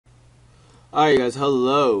Alright guys,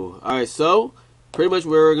 hello. Alright, so pretty much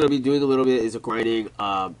what we're going to be doing a little bit is a grinding.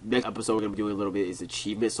 Next episode we're going to be doing a little bit is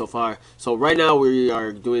achievement so far. So right now we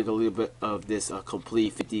are doing a little bit of this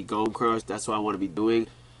complete 50 golem crush. That's what I want to be doing.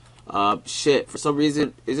 Shit, for some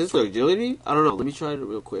reason, is this for agility? I don't know. Let me try it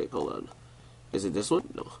real quick. Hold on. Is it this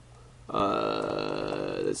one? No.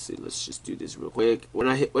 Let's see. Let's just do this real quick. When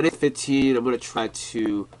it's 15, I'm going to try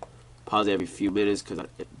to pause every few minutes because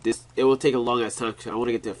it will take a long ass time because I want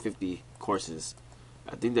to get to 50 courses.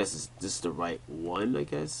 I think this is the right one, I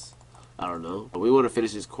guess. I don't know, but we want to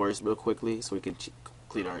finish this course real quickly so we can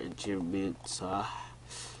clean our achievements.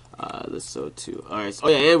 Let's go to alright. So, oh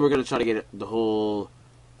yeah, and we're gonna try to get the whole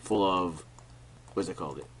full of what's it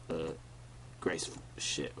called? Grace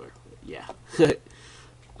shit. Or yeah.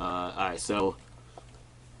 Alright, so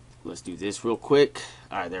let's do this real quick.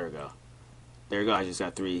 Alright, there we go. There we go. I just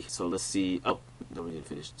got 3. So let's see. Oh, no, we didn't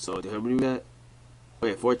finish. So how many we got?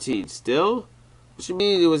 Okay, 14. Still? What you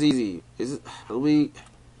mean it was easy? Is it how many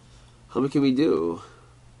can we do?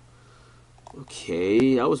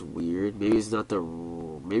 Okay, that was weird. Maybe it's not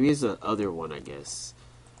maybe it's the other one, I guess.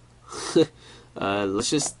 Let's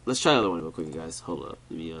try the other one real quick, guys. Hold up.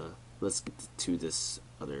 Let me let's get to this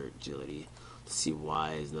other agility to see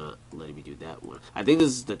why it's not letting me do that one. I think this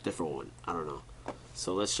is the different one. I don't know.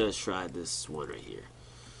 So let's just try this one right here.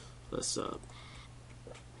 Let's do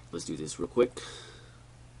this real quick.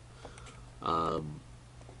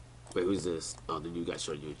 Wait, who's this? Oh, the new guy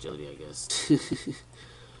showing you agility, I guess.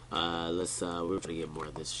 We're trying to get more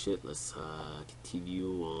of this shit. Let's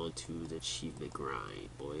continue on to the achievement grind,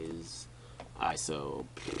 boys. Alright, so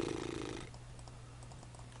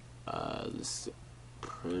let's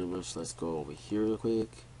go over here real quick.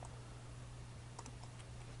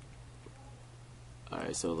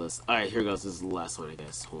 Alright, so alright, here goes. This is the last one, I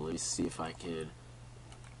guess. Hold on, let me see if I can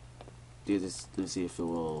do this. Let me see if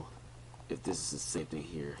this is the same thing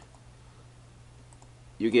here.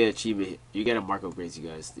 You get achievement. You get a mark upgrades, you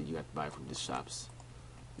guys, that you have to buy from the shops.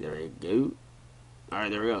 There you go. Alright,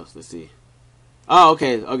 there we go. Let's see. Oh,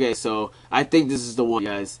 okay. Okay, so I think this is the one,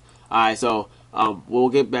 guys. Alright, so we'll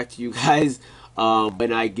get back to you guys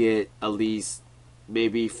when I get at least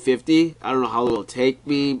maybe 50. I don't know how long it'll take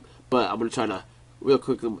me, but I'm gonna try to real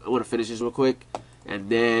quick. I want to finish this real quick, and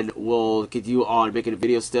then we'll continue on making a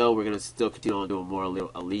video. Still, we're gonna still continue on doing more,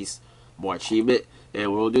 at least more achievement,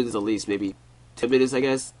 and we'll do this at least maybe 10 minutes, I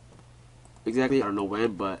guess. Exactly, I don't know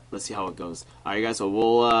when, but let's see how it goes. Alright guys,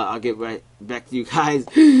 so I'll get right back to you guys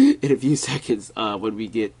in a few seconds when we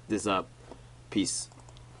get this up. Peace.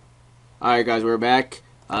 Alright guys, we're back.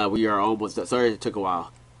 We are almost done. Sorry it took a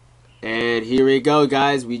while. And here we go,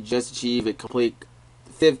 guys. We just achieved a complete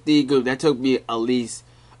 50. Good. That took me at least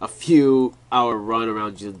a few hour run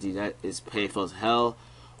around agility. That is painful as hell.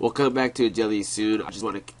 We'll come back to agility soon. I just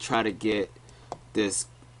want to try to get this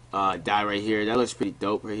die right here. That looks pretty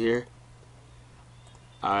dope right here.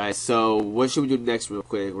 Alright, so what should we do next real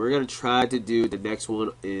quick? We're going to try to do the next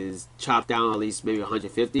one is chop down at least maybe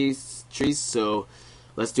 150 trees. So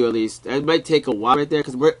let's do at least, it might take a while right there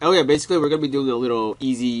because basically we're going to be doing a little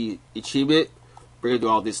easy achievement. We're going to do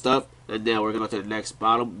all this stuff, and then we're going to go to the next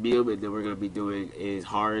bottom, medium, and then we're going to be doing is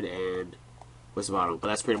hard and what's the bottom. But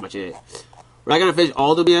that's pretty much it. We're not going to finish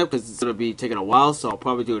all of them yet because it's going to be taking a while, so I'll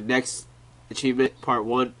probably do the next achievement, part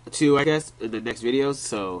 1, 2, I guess, in the next video.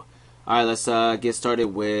 So, alright, let's get started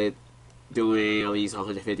with doing at least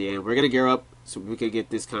 150, and we're going to gear up so we can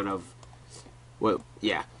get this kind of, well,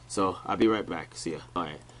 yeah. So, I'll be right back. See ya.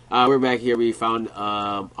 Alright, we're back here. We found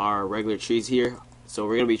our regular trees here, so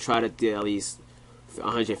we're going to be trying to do at least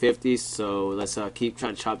 150, so let's keep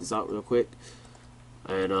trying to chop this out real quick.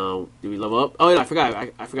 And do we level up? Oh yeah, I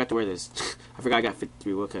forgot to wear this. I forgot I got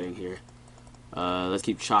 53 wood cutting here. Let's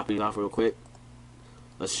keep chopping it off real quick.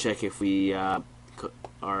 Let's check if we are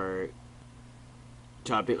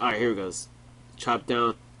chopping. Alright, here it goes. Chop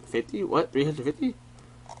down 50? What? 350?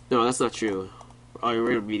 No, that's not true. Oh,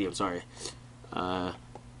 we're in medium, sorry.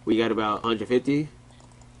 We got about 150.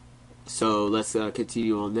 So let's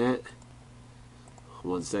continue on that.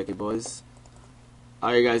 1 second, boys.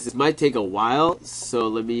 Alright guys, this might take a while, so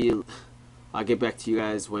I'll get back to you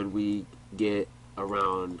guys when we get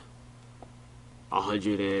around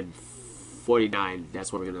 149.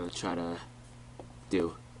 That's what we're gonna try to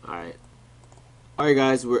do. Alright. Alright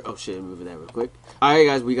guys, oh shit, I'm moving that real quick. Alright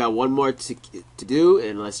guys, we got one more to do,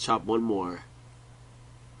 and let's chop one more.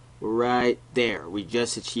 Right there. We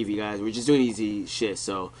just achieved, you guys. We're just doing easy shit,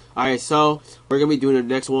 so alright, so we're gonna be doing the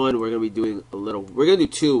next one. We're gonna be doing we're gonna do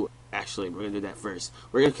 2 Actually, we're gonna do that first.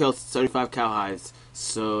 We're gonna kill 75 cowhides,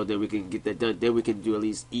 so then we can get that done. Then we can do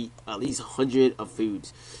eat at least 100 of food.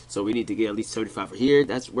 So we need to get at least 75 for here.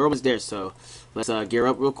 We're almost there. So let's gear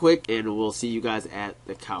up real quick, and we'll see you guys at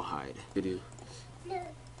the cowhide video.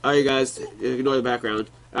 Alright, guys, ignore the background.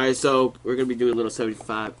 Alright, so we're gonna be doing a little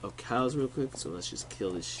 75 of cows real quick. So let's just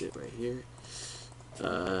kill this shit right here.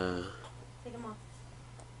 Take them off.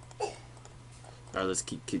 Alright, let's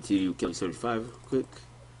continue killing 75 real quick.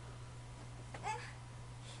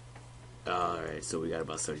 Alright, so we got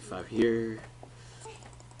about 75 here.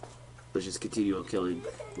 Let's just continue on killing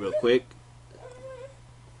real quick.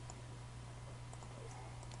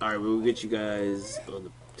 Alright, we'll get you guys on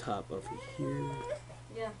the top over here.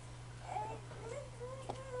 Yeah.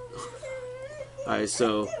 Alright,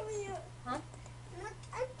 so. Huh?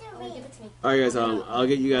 Oh, give it to me. Alright, guys, I'll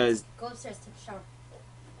get you guys. Go upstairs, take a shower.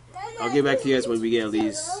 I'll get back to you guys when we get at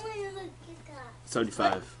least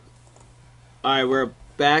 75. Alright, we're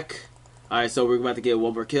back. Alright, so we're about to get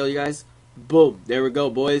one more kill, you guys. Boom. There we go,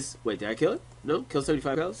 boys. Wait, did I kill it? No? Kill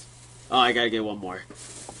 75 cows? Oh, I gotta get one more.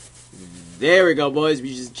 There we go, boys.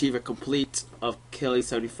 We just achieved a complete of killing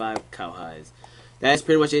 75 cowhides. That's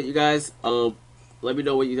pretty much it, you guys. Let me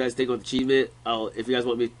know what you guys think of the achievement. If you guys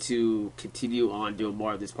want me to continue on doing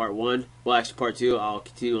more of this part 1, well, actually part 2, I'll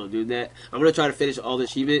continue on doing that. I'm going to try to finish all the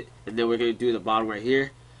achievement, and then we're going to do the bottom right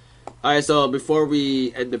here. Alright, so before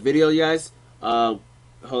we end the video, you guys, hold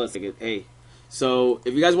on a second. Hey, so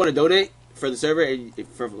if you guys want to donate for the server, and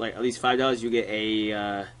for like at least $5, you get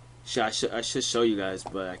a, I should show you guys,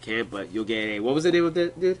 but I can't, but you'll get a, what was the name of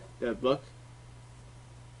that, dude? That book?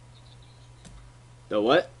 The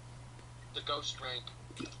what? The Ghost Rank.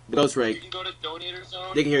 The Ghost Rank. You can go to Donator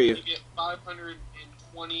Zone. They can hear you. You get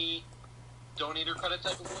 520 donator credits,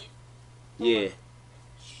 I believe. Yeah.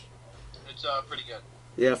 It's pretty good.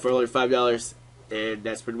 Yeah, for only $5. And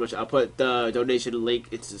that's pretty much. I'll put the donation link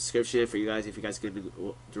into the description for you guys if you guys can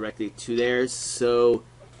go directly to there. So,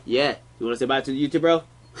 yeah. You want to say bye to the YouTube, bro?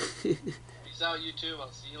 Peace out, YouTube. I'll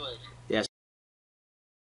see you later. Yeah.